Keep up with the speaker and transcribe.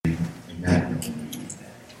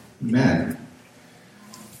Amen.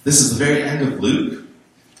 This is the very end of Luke.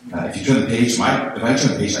 If you turn the page, if I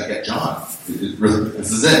turn the page, I get John.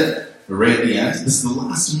 This is it. We're right at the end. This is the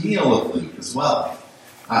last meal of Luke as well.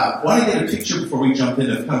 I want to get a picture before we jump in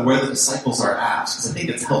of kind of where the disciples are at, because I think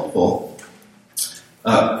it's helpful.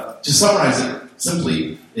 To summarize it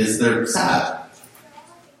simply, is they're sad.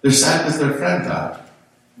 They're sad because their friend died.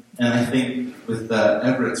 And I think with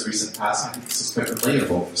Everett's recent passing, I think this is quite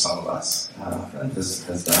relatable for some of us. A friend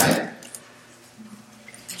has died.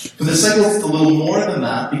 For the disciples, it's a little more than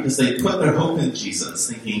that because they put their hope in Jesus,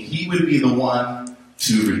 thinking he would be the one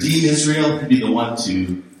to redeem Israel, he'd be the one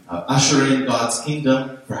to usher in God's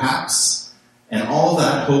kingdom, perhaps. And all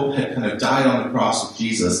that hope had kind of died on the cross with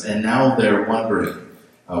Jesus, and now they're wondering,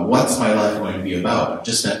 what's my life going to be about? I've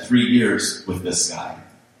just spent 3 years with this guy,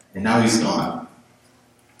 and now he's gone.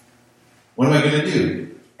 What am I going to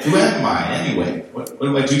do? Who am I anyway? What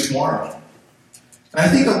do I do tomorrow? And I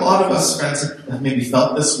think a lot of us, friends, have maybe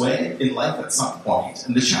felt this way in life at some point.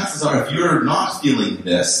 And the chances are, if you're not feeling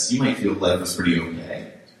this, you might feel life is pretty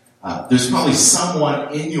okay. There's probably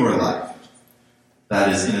someone in your life that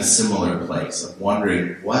is in a similar place of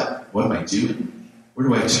wondering, what am I doing? Where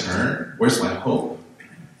do I turn? Where's my hope?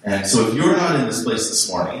 And so if you're not in this place this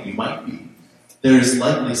morning, you might be. There's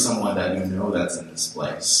likely someone that you know that's in this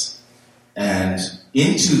place. And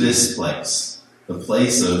into this place, the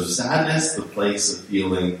place of sadness, the place of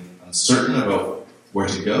feeling uncertain about where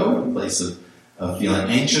to go, the place of feeling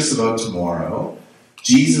anxious about tomorrow,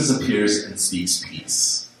 Jesus appears and speaks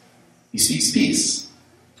peace. He speaks peace.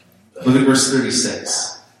 Look at verse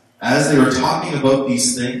 36. As they were talking about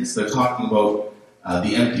these things, they're talking about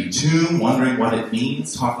the empty tomb, wondering what it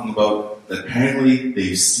means, talking about that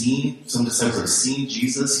apparently some disciples have seen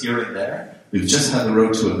Jesus here and there. We've just had the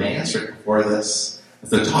road to Emmaus right before this. As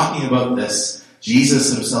they're talking about this,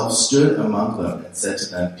 Jesus himself stood among them and said to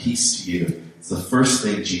them, "Peace to you." It's the first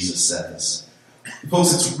thing Jesus says.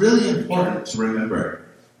 Folks, it's really important to remember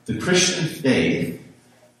the Christian faith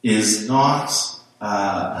is not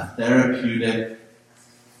a therapeutic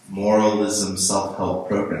moralism self-help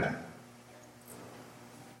program.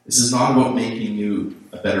 This is not about making you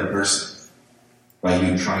a better person by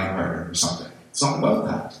you trying harder or something. It's not about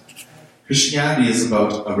that. Christianity is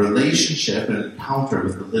about a relationship and an encounter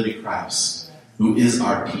with the living Christ, who is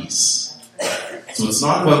our peace. So it's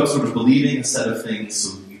not about sort of believing a set of things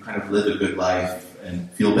so you kind of live a good life and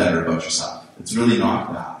feel better about yourself. It's really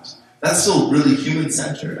not that. That's still really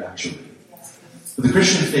human-centered, actually. But the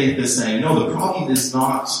Christian faith is saying, no, the problem is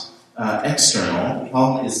not external. The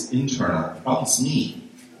problem is internal. The problem is me.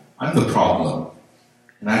 I'm the problem.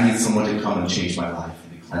 And I need someone to come and change my life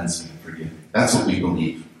and to cleanse me and forgive me. That's what we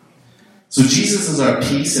believe. So Jesus is our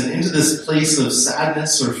peace, and into this place of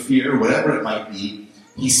sadness or fear, whatever it might be,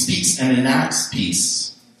 he speaks and enacts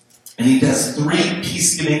peace. And he does 3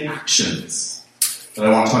 peace-giving actions that I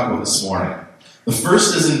want to talk about this morning. The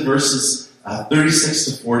first is in verses 36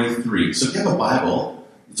 to 43. So if you have a Bible,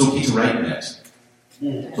 it's okay to write in it.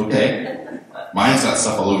 It's okay? Mine's got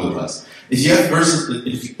stuff all over the place. If you have verses,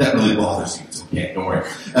 if that really bothers you, it's okay, don't worry.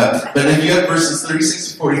 But if you have verses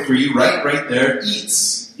 36 to 43, right there,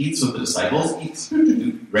 eats with the disciples, eats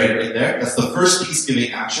right there. That's the first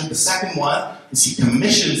peace-giving action. The second one is he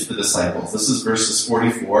commissions the disciples. This is verses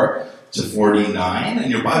 44 to 49, and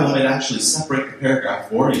your Bible might actually separate the paragraph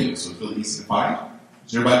for you, so it's really easy to find.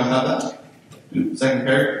 Does your Bible have that? Second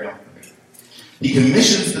paragraph? No. Okay. He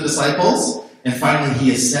commissions the disciples, and finally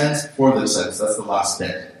he ascends before the disciples. That's the last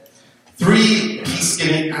bit. 3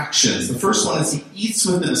 peace-giving actions. The first one is he eats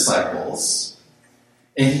with the disciples,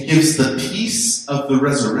 and he gives the peace of the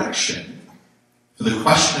resurrection for the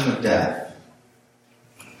question of death.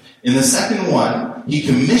 In the second one, he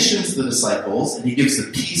commissions the disciples, and he gives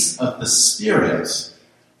the peace of the Spirit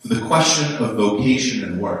for the question of vocation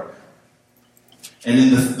and work. And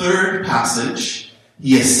in the third passage,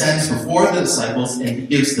 he ascends before the disciples, and he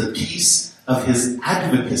gives the peace of his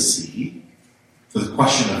advocacy for the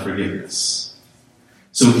question of forgiveness.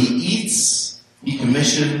 So he eats, he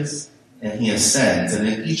commissions, and he ascends. And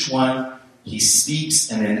in each one, he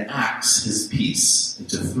speaks and enacts his peace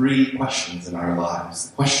into 3 questions in our lives.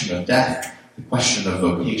 The question of death, the question of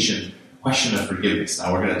vocation, the question of forgiveness.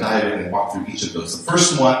 Now we're going to dive in and walk through each of those. The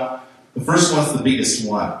first one's the biggest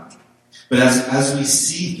one. But as we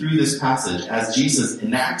see through this passage, as Jesus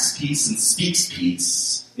enacts peace and speaks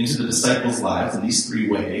peace into the disciples' lives in these 3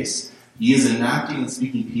 ways, he is enacting and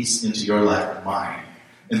speaking peace into your life and mine.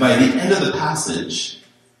 And by the end of the passage,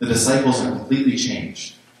 the disciples are completely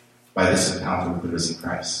changed by this encounter with the risen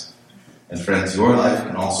Christ. And friends, your life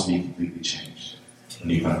can also be completely changed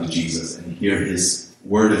when you come to Jesus and hear his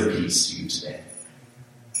word of peace to you today.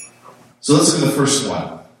 So let's look at the first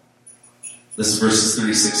one. This is verses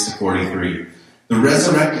 36 to 43. The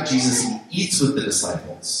resurrected Jesus, he eats with the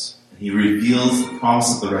disciples, and he reveals the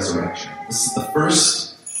promise of the resurrection. This is the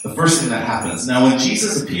first thing that happens. Now, when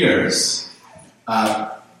Jesus appears,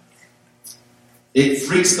 it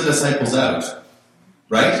freaks the disciples out,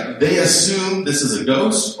 right? They assume this is a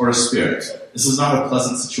ghost or a spirit. This is not a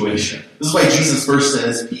pleasant situation. This is why Jesus first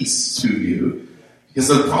says, peace to you, because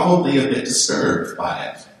they're probably a bit disturbed by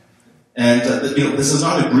it. And, this is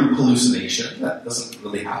not a group hallucination. That doesn't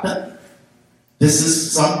really happen. This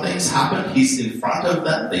is, some things happen. He's in front of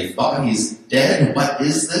them. They thought he's dead. What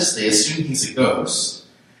is this? They assume he's a ghost.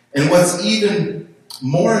 And what's even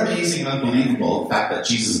more amazing and unbelievable, the fact that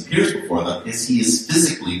Jesus appears before them, is he is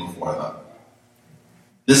physically before them.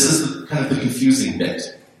 This is kind of the confusing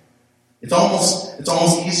bit. It's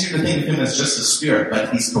almost easier to think of him as just a spirit,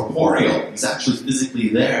 but he's corporeal. He's actually physically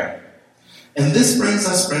there. And this brings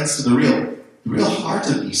us, friends, to the real heart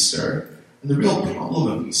of Easter, and the real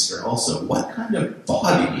problem of Easter also. What kind of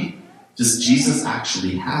body does Jesus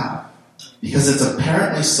actually have? Because it's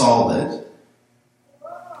apparently solid,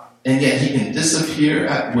 and yet he can disappear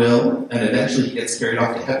at will, and eventually he gets carried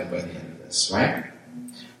off to heaven by the end of this, right?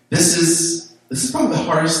 This is probably the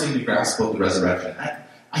hardest thing to grasp about the resurrection.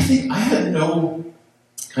 I think I had no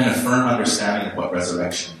kind of firm understanding of what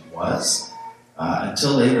resurrection was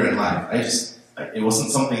until later in life. It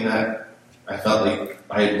wasn't something that I felt like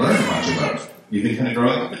I had learned much about. Even kind of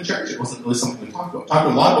growing up in church, it wasn't really something we talked about. Talked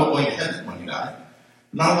a lot about going to heaven when you die,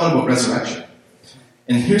 but not a lot about resurrection.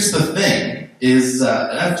 And here's the thing, and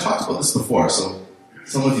I've talked about this before, so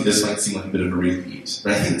some of you, this might seem like a bit of a repeat,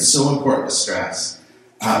 but I think it's so important to stress.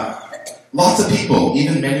 Lots of people,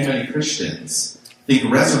 even many, many Christians,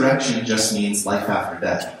 think resurrection just means life after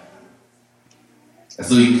death. As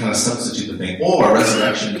though you can kind of substitute the thing. Or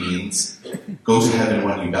resurrection means go to heaven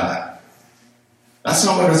when you die. That's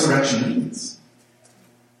not what resurrection means.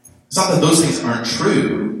 It's not that those things aren't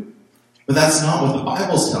true, but that's not what the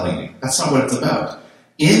Bible's telling you. That's not what it's about.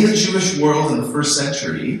 In the Jewish world in the first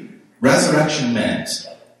century, resurrection meant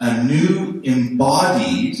a new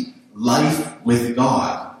embodied life with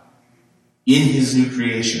God in his new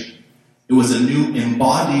creation. It was a new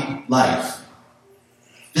embodied life,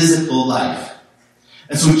 physical life.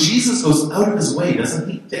 And so Jesus goes out of his way, doesn't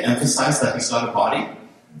he, to emphasize that he's got a body?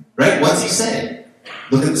 Right? What's he say?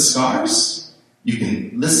 Look at the scars. You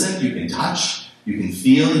can listen, you can touch, you can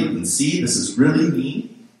feel, you can see. This is really me.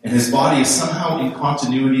 And his body is somehow in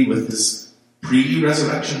continuity with his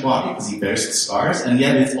pre-resurrection body because he bears the scars. And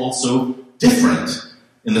yet it's also different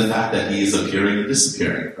in the fact that he is appearing and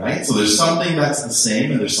disappearing. Right? So there's something that's the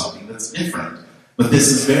same and there's something that's different. But this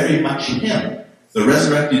is very much him. The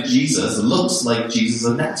resurrected Jesus looks like Jesus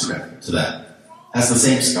of Nazareth to them. Has the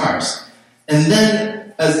same scars. And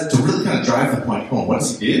then, to really kind of drive the point home, what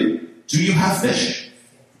does he do? Do you have fish?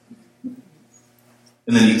 And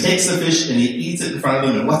then he takes the fish and he eats it in front of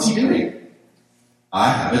them, and what's he doing?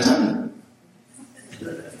 I have a tummy.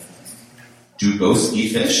 Do ghosts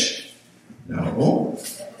eat fish? No.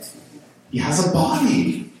 He has a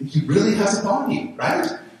body. He really has a body,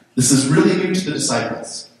 right? This is really new to the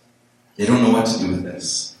disciples. They don't know what to do with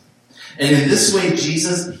this. And in this way,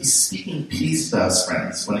 Jesus, he's speaking peace to us,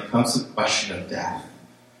 friends, when it comes to the question of death.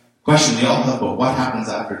 Question we all have about what happens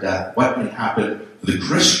after death, what can happen for the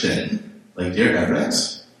Christian, like dear Everett,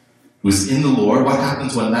 who's in the Lord, what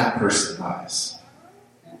happens when that person dies?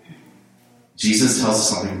 Jesus tells us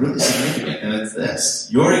something really significant, and it's this.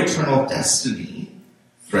 Your eternal destiny,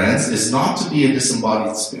 friends, is not to be a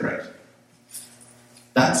disembodied spirit.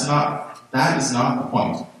 That is not the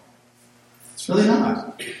point. It's really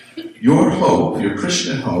not. Your hope, your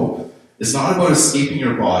Christian hope, is not about escaping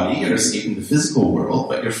your body or escaping the physical world,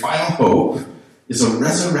 but your final hope is a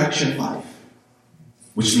resurrection life,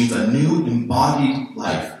 which means a new embodied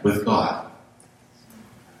life with God.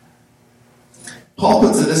 Paul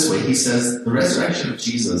puts it this way. He says, the resurrection of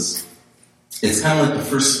Jesus, it's kind of like the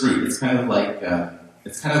first fruit. It's kind of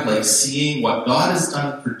like seeing what God has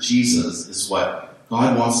done for Jesus is what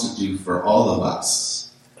God wants to do for all of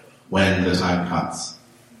us when the time comes.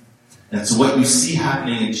 And so what you see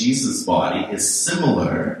happening in Jesus' body is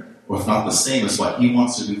similar, or if not the same, as what he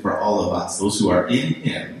wants to do for all of us. Those who are in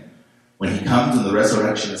him, when he comes and the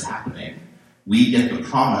resurrection is happening, we get the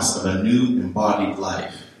promise of a new embodied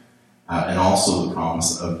life, and also the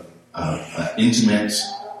promise of an intimate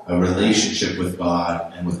relationship with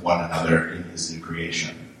God and with one another in his new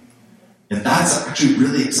creation. And that's actually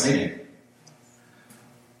really exciting.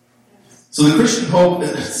 So the Christian hope,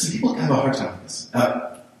 see, people can have a hard time with this.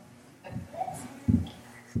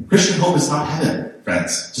 Christian hope is not heaven,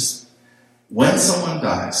 friends. Just when someone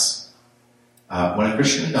dies, when a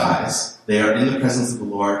Christian dies, they are in the presence of the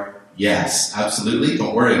Lord. Yes, absolutely.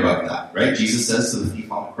 Don't worry about that, right? Jesus says to the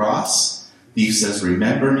thief on the cross, thief says,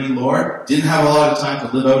 remember me, Lord. Didn't have a lot of time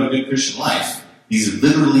to live out a good Christian life. He's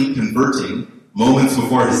literally converting moments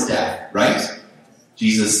before his death, right?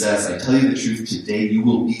 Jesus says, I tell you the truth, today you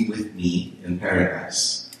will be with me in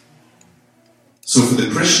paradise. So for the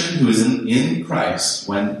Christian who is in Christ,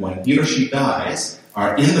 when he or she dies,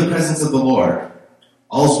 are in the presence of the Lord,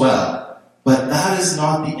 all's well. But that is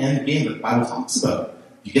not the end game that the Bible talks about.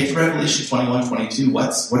 You get to Revelation 21, 22,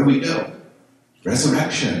 where do we go?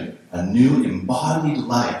 Resurrection, a new embodied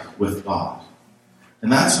life with God.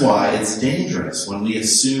 And that's why it's dangerous when we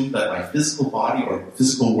assume that my physical body or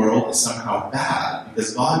physical world is somehow bad,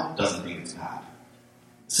 because God doesn't think it's bad.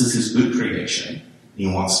 This is his good creation. He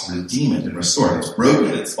wants to redeem it and restore it. It's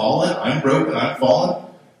broken, it's fallen, I'm broken, I'm fallen,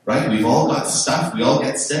 right? We've all got stuff, we all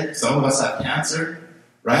get sick, some of us have cancer,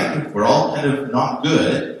 right? We're all kind of not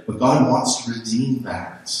good, but God wants to redeem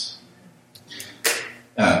that.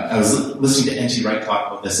 I was listening to N.T. Wright talk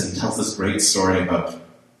about this, and he tells this great story about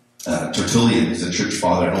Tertullian, who's a church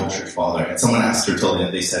father, an old church father, and someone asked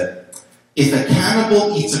Tertullian, they said, if a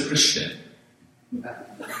cannibal eats a Christian, and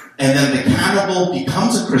then the cannibal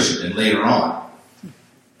becomes a Christian later on,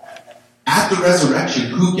 at the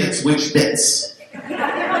resurrection, who gets which bits?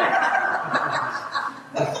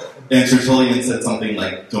 And Tertullian said something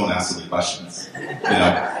like, don't ask silly questions.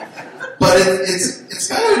 But it's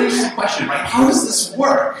kind of an interesting question, right? How does this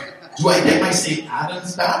work? Do I get my St.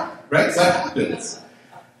 Adams back? Right? So that happens.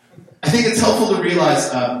 I think it's helpful to realize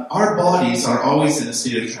our bodies are always in a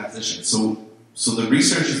state of transition. So the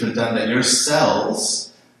research has been done that your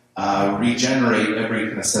cells regenerate every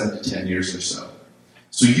kind of 7 to 10 years or so.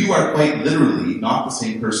 So you are quite literally not the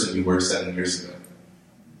same person you were 7 years ago.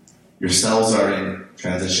 Your cells are in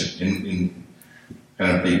transition, in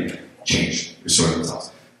kind of they change, restore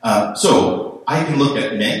themselves. So I can look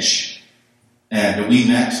at Mitch, and we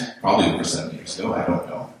met probably over 7 years ago, I don't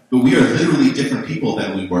know. But we are literally different people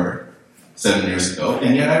than we were 7 years ago,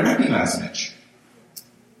 and yet I recognize Mitch.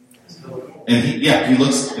 And he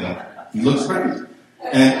looks great.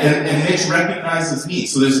 And Mitch recognizes me.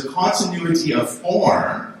 So there's a continuity of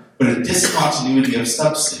form, but a discontinuity of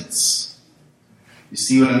substance. You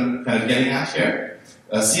see what I'm kind of getting at here?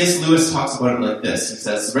 C.S. Lewis talks about it like this. He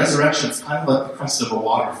says, the resurrection is kind of like the crest of a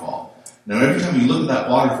waterfall. Now, every time you look at that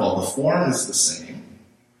waterfall, the form is the same,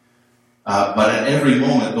 but at every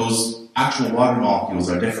moment, those actual water molecules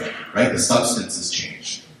are different, right? The substance has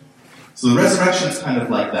changed. So the resurrection is kind of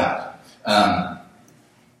like that.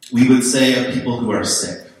 We would say of people who are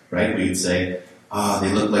sick, right? We would say,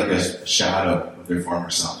 they look like a shadow of their former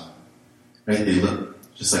self, right? They look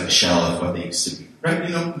just like a shell of what they used to be, right? You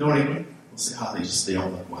know what I mean? We'll say, they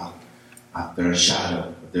don't look well. They're a shadow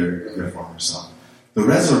of their former self. The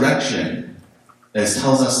resurrection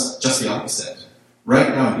tells us just the opposite. Right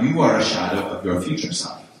now, you are a shadow of your future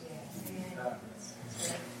self.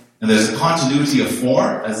 And there's a continuity of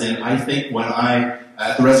form, as in, I think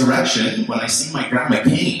at the resurrection, when I see my Grandma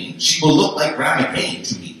Kane, she will look like Grandma Kane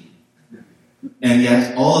to me. And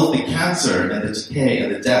yet, all of the cancer and the decay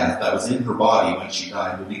and the death that was in her body when she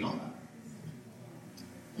died will be gone.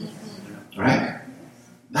 Right?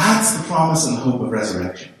 That's the promise and the hope of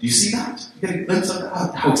resurrection. Do you see that? You get a glimpse of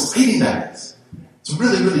that? How exciting that is. It's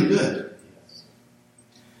really, really good.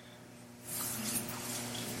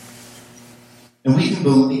 And we can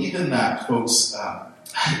believe in that, folks.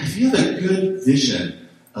 If you have a good vision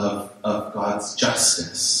of God's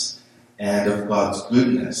justice and of God's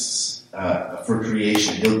goodness for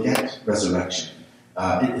creation, you'll get resurrection.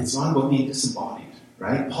 It's not about being disembodied,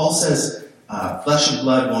 right? Paul says, flesh and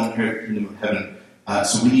blood won't inherit the kingdom of heaven,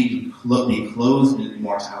 so we need to be clothed in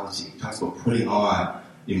immortality. He talks about putting on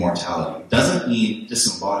immortality. It doesn't mean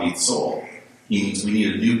disembodied soul. He means we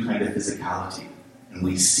need a new kind of physicality. And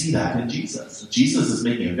we see that in Jesus. Jesus is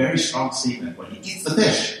making a very strong statement when he eats the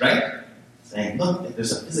fish, right? Saying, look,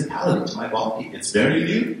 there's a physicality to my body. It's very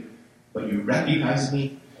new, but you recognize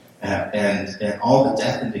me, and all the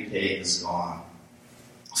death and decay is gone.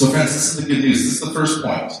 So friends, this is the good news. This is the first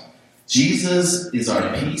point. Jesus is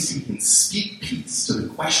our peace. He can speak peace to the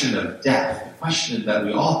question of death, the question that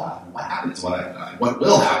we all have. What happens when I die? What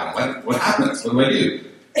will happen? What happens? What do I do?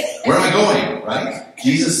 Where am I going? Right?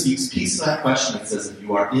 Jesus speaks peace to that question and says, if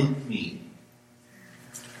you are in me,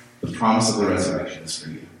 the promise of the resurrection is for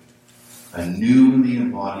you. A newly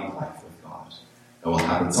embodied life with God. That will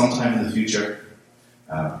happen sometime in the future.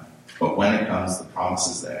 But when it comes, the promise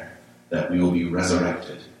is there that we will be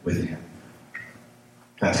resurrected with him.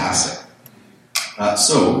 Fantastic.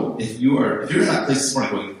 So, if you're in that place this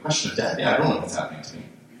morning going, the question of death, I don't know what's happening to me.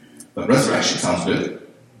 But resurrection sounds good.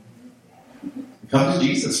 Come to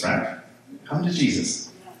Jesus, friend. Come to Jesus.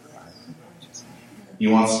 He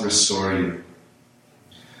wants to restore you.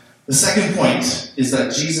 The second point is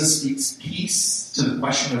that Jesus speaks peace to the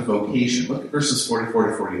question of vocation. Look at verses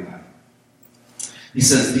 44 to 49. He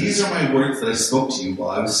says, "These are my words that I spoke to you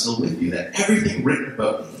while I was still with you, that everything written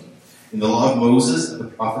about me in the law of Moses and the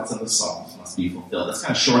prophets and the Psalms must be fulfilled." That's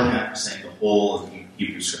kind of shorthand for saying the whole of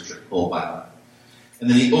Hebrew Scripture, the whole Bible. And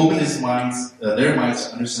then he opened their minds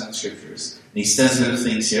to understand the Scriptures. And he says good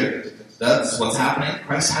things here. This is what's happening.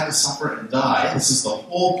 Christ had to suffer and die. This is the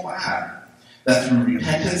whole plan. That through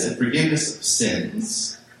repentance and forgiveness of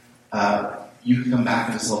sins, you can come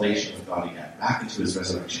back into salvation with God again, back into his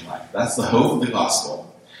resurrection life. That's the hope of the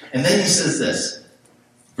gospel. And then he says this,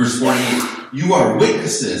 verse 48, "You are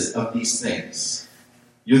witnesses of these things."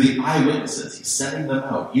 You're the eyewitnesses. He's sending them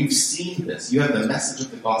out. You've seen this. You have the message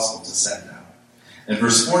of the gospel to send out. And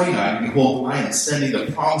verse 49, "Behold, I am sending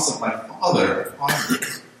the promise of my Father upon you.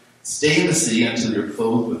 Stay in the city until you're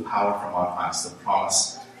clothed with power from on high." It's the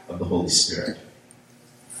promise of the Holy Spirit.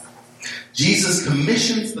 Jesus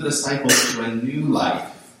commissions the disciples to a new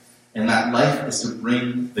life, and that life is to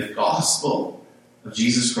bring the gospel of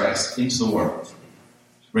Jesus Christ into the world.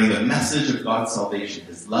 To bring the message of God's salvation,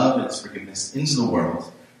 his love and his forgiveness into the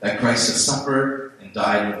world, that Christ has suffered and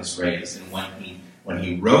died and was raised, and when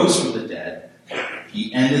he rose from the dead,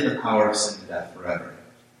 he ended the power of sin and death forever.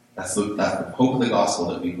 That's the hope of the gospel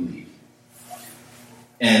that we believe.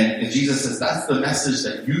 And Jesus says that's the message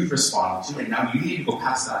that you've responded to, and now you need to go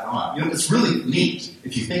pass that on. You know, it's really neat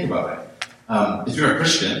if you think about it. If you're a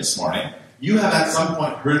Christian this morning, you have at some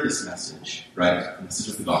point heard this message, right? The message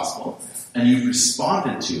of the gospel, and you've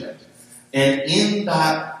responded to it. And in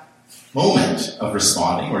that moment of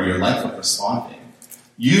responding, or your life of responding,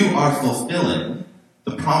 you are fulfilling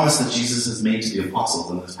the promise that Jesus has made to the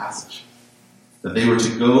apostles in this passage. That they were to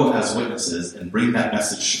go as witnesses and bring that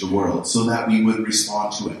message to the world so that we would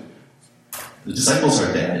respond to it. The disciples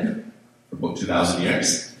are dead for about 2,000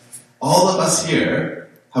 years. All of us here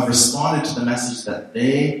have responded to the message that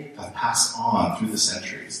they have passed on through the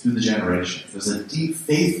centuries, through the generations. There's a deep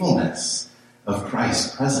faithfulness of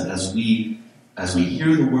Christ present as we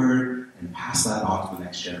hear the word and pass that on to the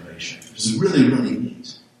next generation, which is really, really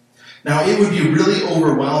neat. Now, it would be really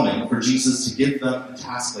overwhelming for Jesus to give them a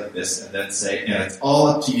task like this and then say, "And it's all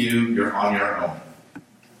up to you, you're on your own.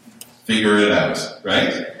 Figure it out,"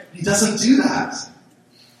 right? He doesn't do that.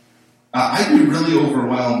 I'd be really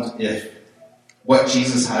overwhelmed if what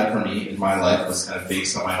Jesus had for me in my life was kind of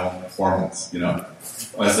based on my own performance,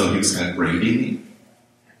 as though he was kind of grading me.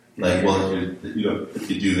 Like, well,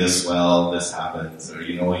 if you do this well, this happens. Or,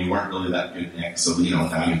 you weren't really that good, Nick, so,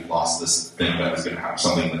 now you've lost this thing that was going to happen,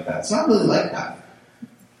 something like that. It's not really like that.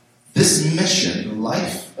 This mission, the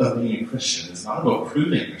life of being a Christian, is not about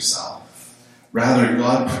proving yourself. Rather,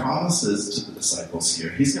 God promises to the disciples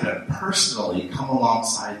here, he's going to personally come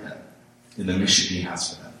alongside them in the mission he has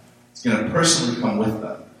for them. He's going to personally come with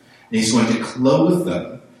them. And he's going to clothe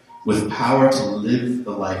them with power to live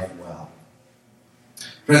the life well.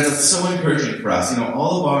 Friends, it's so encouraging for us.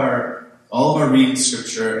 All of our reading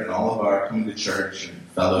scripture and all of our coming to church and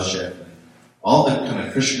fellowship and all the kind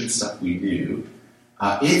of Christian stuff we do,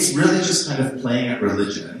 it's really just kind of playing at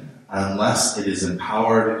religion unless it is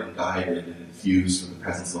empowered and guided and infused with the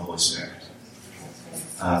presence of the Holy Spirit.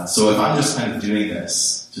 So if I'm just kind of doing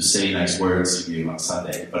this to say nice words to you on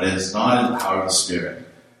Sunday, but it is not in the power of the Spirit,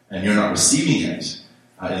 and you're not receiving it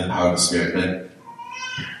in the power of the Spirit, then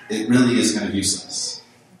it really is kind of useless.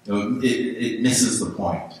 It misses the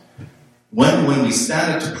point. When we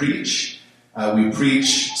stand up to preach, we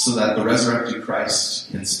preach so that the resurrected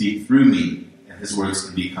Christ can speak through me, and his words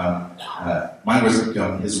can become, my words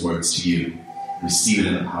become his words to you. Receive it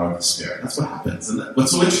in the power of the Spirit. That's what happens. And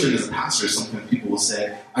what's so interesting as a pastor is sometimes people will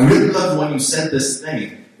say, "I really love when you said this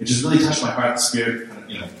thing. It just really touched my heart." The Spirit,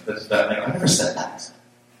 I never said that.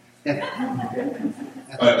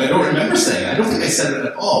 I don't remember saying it. I don't think I said it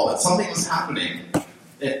at all, but something was happening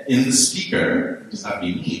in the speaker. It does not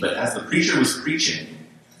be me, but as the preacher was preaching,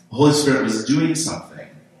 the Holy Spirit was doing something.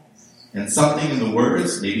 And something in the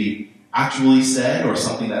words, maybe actually said, or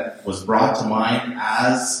something that was brought to mind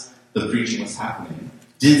as the preaching was happening,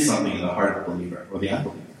 did something in the heart of the believer or the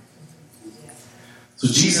unbeliever. So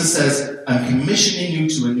Jesus says, "I'm commissioning you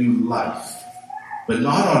to a new life, but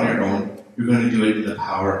not on your own. You're going to do it in the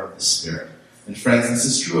power of the Spirit." And friends, this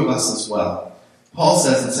is true of us as well. Paul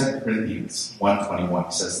says in 2 Corinthians 1:21,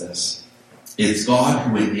 he says this, "It's God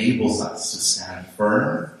who enables us to stand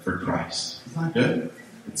firm for Christ." Isn't that good?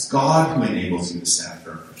 It's God who enables you to stand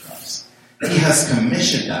firm for Christ. He has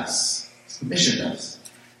commissioned us. He's commissioned us.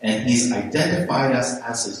 And he's identified us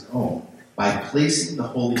as his own by placing the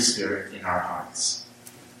Holy Spirit in our hearts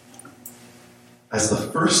as the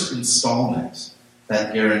first installment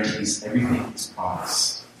that guarantees everything he's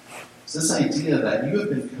promised. It's this idea that you have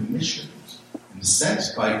been commissioned and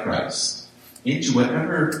sent by Christ into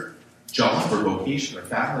whatever job or vocation or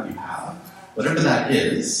family you have, whatever that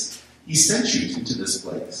is. He sent you into this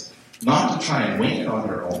place, not to try and wing it on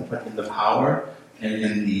your own, but in the power and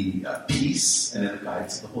in the peace and in the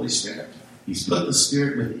guidance of the Holy Spirit. He's put the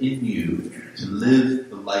Spirit within you to live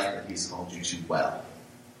the life that he's called you to well.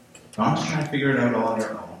 Not to try and figure it out all on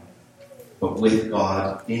your own, but with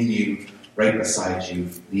God in you, right beside you,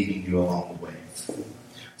 leading you along the way.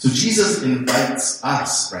 So Jesus invites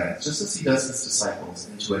us, friends, just as he does his disciples,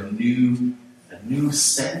 into a new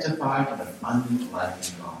sanctified and abundant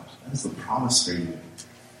life in God. That is the promise for you.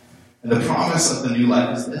 And the promise of the new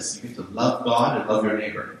life is this: you get to love God and love your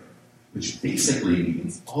neighbor, which basically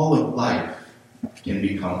means all of life can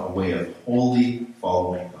become a way of wholly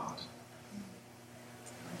following God.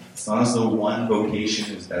 It's not as though one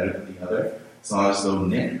vocation is better than the other. It's not as though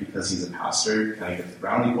Nick, because he's a pastor, kind of gets the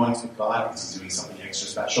brownie points with God because he's doing something extra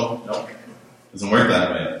special. No, it doesn't work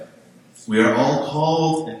that way. We are all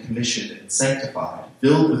called and commissioned and sanctified,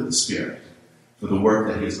 filled with the Spirit, for the work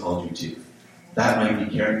that he has called you to. That might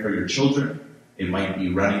be caring for your children. It might be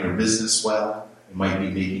running your business well. It might be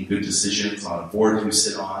making good decisions on a board you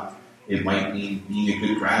sit on. It might mean being a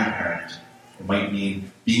good grandparent. It might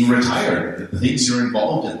mean being retired. The things you're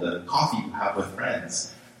involved in, the coffee you have with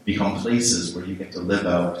friends, become places where you get to live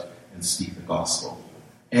out and speak the gospel.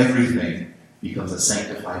 Everything becomes a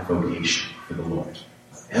sanctified vocation for the Lord.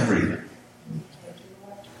 Everything.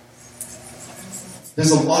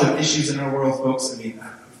 There's a lot of issues in our world, folks. I mean,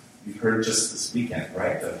 you've heard just this weekend,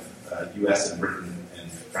 right? The U.S. and Britain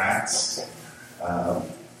and France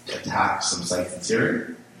attacked some sites in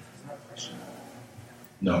Syria.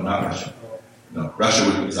 No, not Russia. No,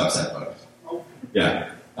 Russia is upset about it.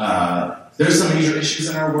 Yeah. There's some major issues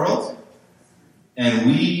in our world, and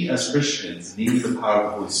we as Christians need the power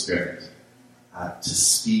of the Holy Spirit to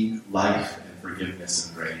speak life and forgiveness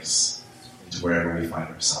and grace into wherever we find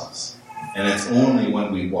ourselves. And it's only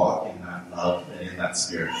when we walk in that love and in that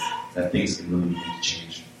spirit that things can really begin to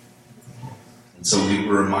change. And so we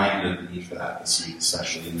were reminded of the need for that this week,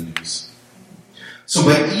 especially in the news. So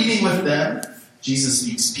by eating with them, Jesus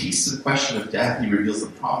speaks peace to the question of death. He reveals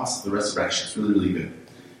the promise of the resurrection. It's really, really good.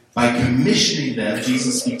 By commissioning them,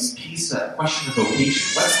 Jesus speaks peace to that question of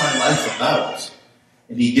vocation. What's my life about?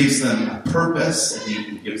 And he gives them a purpose, and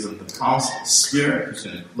he gives them the promise of the Spirit who's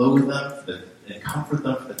going to clothe them and comfort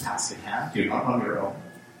them for the task at hand. You're not on your own.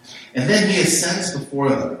 And then he ascends before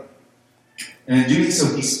them. And in doing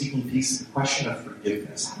so, he's speaking peace to the question of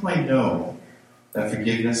forgiveness. How do I know that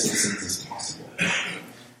forgiveness of sins is possible?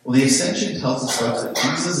 Well, the ascension tells us, folks, that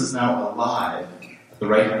Jesus is now alive at the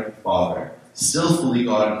right hand of the Father, still fully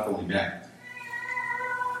God and fully man.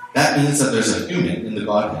 That means that there's a human in the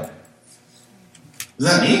Godhead. Does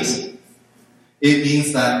that mean? It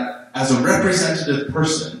means that as a representative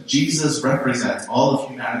person, Jesus represents all of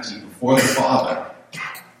humanity before the Father,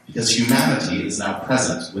 because humanity is now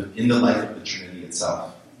present within the life of the Trinity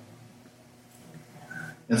itself.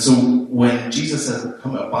 And so when Jesus says,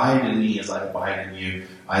 come abide in me as I abide in you,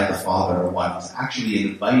 I and the Father are one, he's actually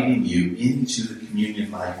inviting you into the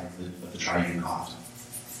communion life of the triune God.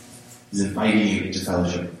 He's inviting you into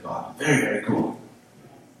fellowship with God. Very, very cool.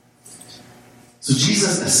 So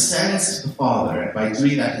Jesus ascends to the Father, and by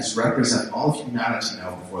doing that, he's representing all of humanity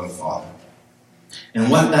now before the Father. And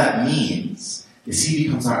what that means is he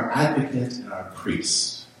becomes our advocate and our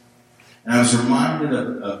priest. And I was reminded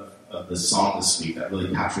of the song this week that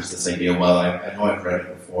really captures this idea well. I know I've read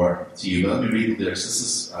it before to you, but let me read the lyrics. This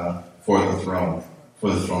is For the Throne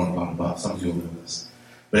of God Above. Some of you will know this.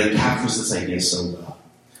 But it captures this idea so well.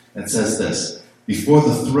 And it says this: before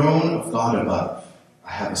the throne of God above,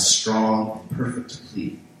 I have a strong and perfect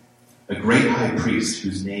plea, a great high priest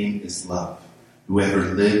whose name is love, whoever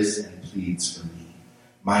lives and pleads for me.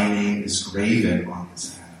 My name is graven on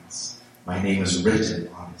his hands. My name is written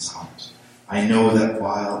on his heart. I know that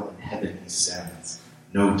while in heaven he stands,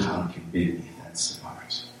 no tongue can bid me thence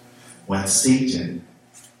depart. When Satan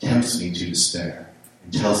tempts me to despair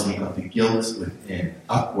and tells me of the guilt within,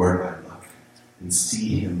 upward I look and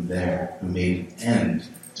see him there who made an end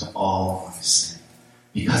to all my sin.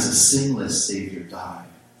 Because a sinless Savior died,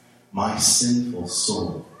 my sinful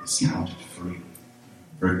soul is counted free.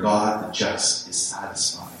 For God the just is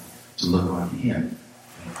satisfied to look on him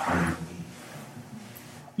and pardon me.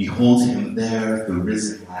 Behold him there, the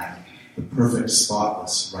risen Lamb, the perfect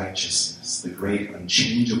spotless righteousness, the great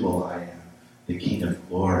unchangeable I am, the King of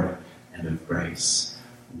glory and of grace.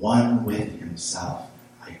 One with himself,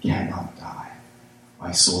 I cannot die.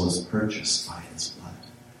 My soul is purchased by his blood.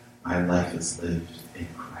 My life is lived in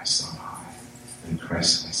Christ on high, in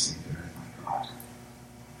Christ my Savior and my God.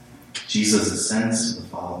 Jesus ascends to the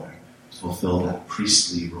Father to fulfill that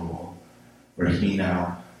priestly role, where he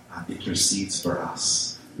now intercedes for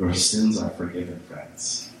us. Your sins are forgiven,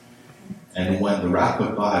 friends. And when the wrath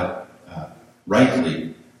of God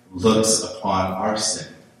rightly looks upon our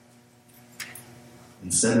sin,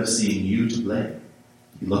 instead of seeing you to blame,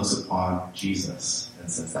 he looks upon Jesus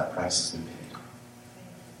and says that price has been paid.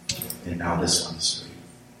 And now this one is free.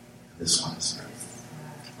 This one is free.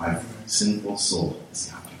 My sinful soul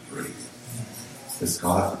is now free. Because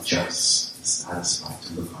God the just is satisfied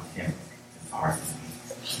to look on him and pardon me.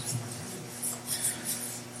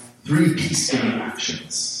 3 peace-giving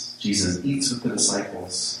actions. Jesus eats with the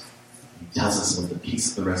disciples. He tells us about the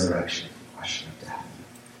peace of the resurrection, the question of death.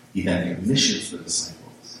 He then commissions the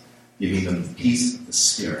disciples, giving them the peace of the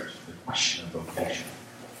Spirit, the question of vocation.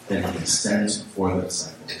 Then he extends before the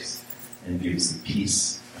disciples and gives the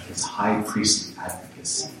peace of his high priestly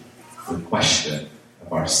advocacy, the question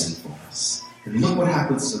of our sinfulness. And look what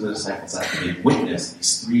happens to the disciples after they witness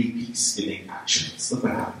these 3 peace-giving actions. Look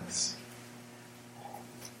what happens.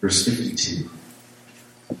 Verse 52.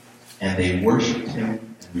 And they worshipped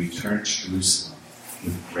him and returned to Jerusalem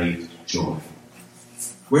with great joy.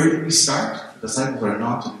 Where did we start? The disciples are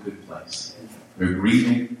not in a good place. They're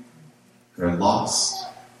grieving. They're lost.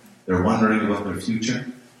 They're wondering about their future.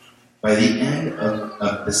 By the end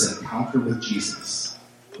of this encounter with Jesus,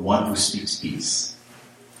 the one who speaks peace,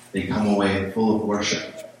 they come away full of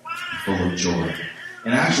worship, full of joy.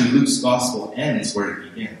 And actually, Luke's gospel ends where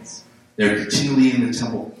it begins. They're continually in the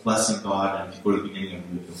temple blessing God, and if you go to the beginning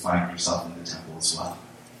of Luke, you'll find yourself in the temple as well.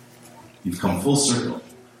 You've come full circle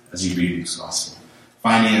as you read Luke's gospel,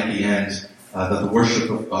 finding at the end that the worship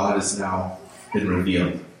of God has now been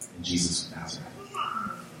revealed in Jesus of Nazareth.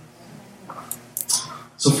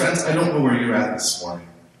 So friends, I don't know where you're at this morning,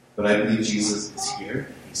 but I believe Jesus is here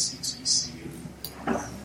and he speaks peace to you.